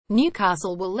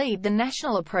Newcastle will lead the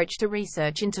national approach to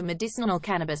research into medicinal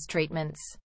cannabis treatments.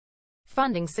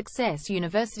 Funding success.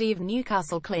 University of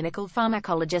Newcastle clinical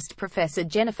pharmacologist Professor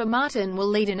Jennifer Martin will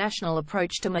lead a national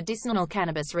approach to medicinal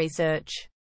cannabis research.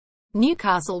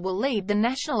 Newcastle will lead the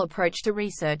national approach to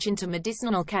research into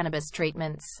medicinal cannabis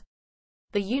treatments.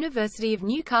 The University of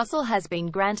Newcastle has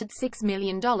been granted $6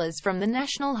 million from the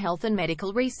National Health and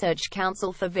Medical Research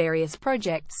Council for various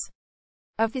projects.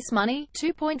 Of this money,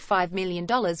 $2.5 million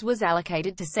was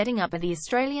allocated to setting up the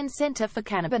Australian Centre for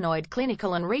Cannabinoid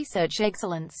Clinical and Research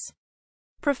Excellence.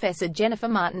 Professor Jennifer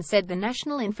Martin said the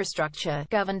national infrastructure,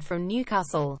 governed from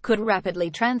Newcastle, could rapidly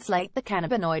translate the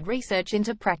cannabinoid research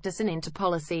into practice and into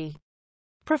policy.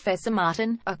 Professor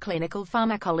Martin, a clinical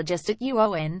pharmacologist at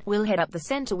UON, will head up the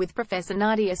centre with Professor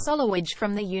Nadia Solowij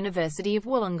from the University of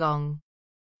Wollongong.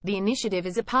 The initiative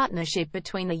is a partnership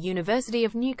between the University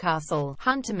of Newcastle,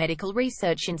 Hunter Medical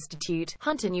Research Institute,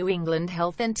 Hunter New England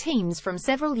Health and teams from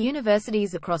several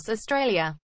universities across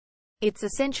Australia. It's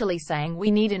essentially saying we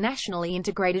need a nationally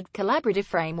integrated, collaborative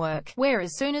framework, where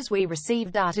as soon as we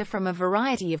receive data from a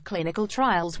variety of clinical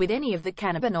trials with any of the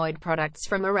cannabinoid products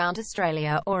from around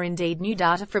Australia, or indeed new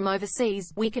data from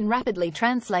overseas, we can rapidly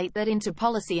translate that into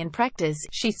policy and practice,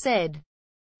 she said.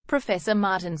 Professor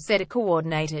Martin said a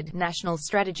coordinated, national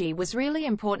strategy was really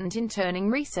important in turning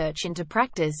research into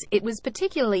practice. It was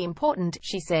particularly important,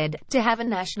 she said, to have a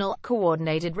national,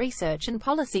 coordinated research and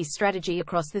policy strategy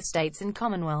across the states and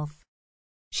Commonwealth.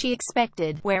 She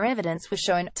expected, where evidence was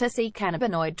shown, to see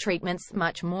cannabinoid treatments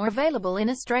much more available in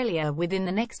Australia within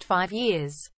the next 5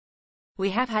 years. We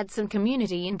have had some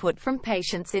community input from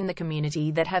patients in the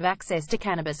community that have access to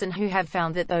cannabis and who have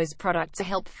found that those products are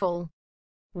helpful.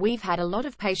 We've had a lot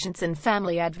of patients and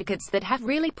family advocates that have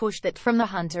really pushed that from the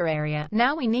Hunter area.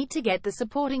 Now we need to get the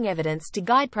supporting evidence to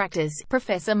guide practice,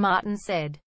 Professor Martin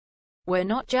said. We're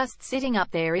not just sitting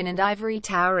up there in an ivory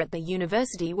tower at the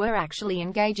university, we're actually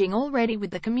engaging already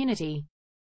with the community.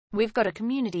 We've got a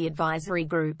community advisory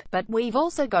group, but we've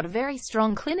also got a very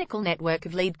strong clinical network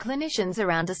of lead clinicians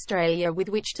around Australia with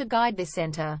which to guide this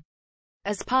centre.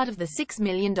 As part of the $6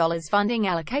 million funding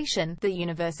allocation, the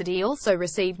university also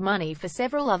received money for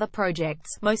several other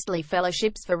projects, mostly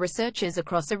fellowships for researchers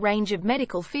across a range of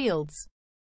medical fields.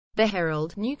 The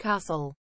Herald, Newcastle.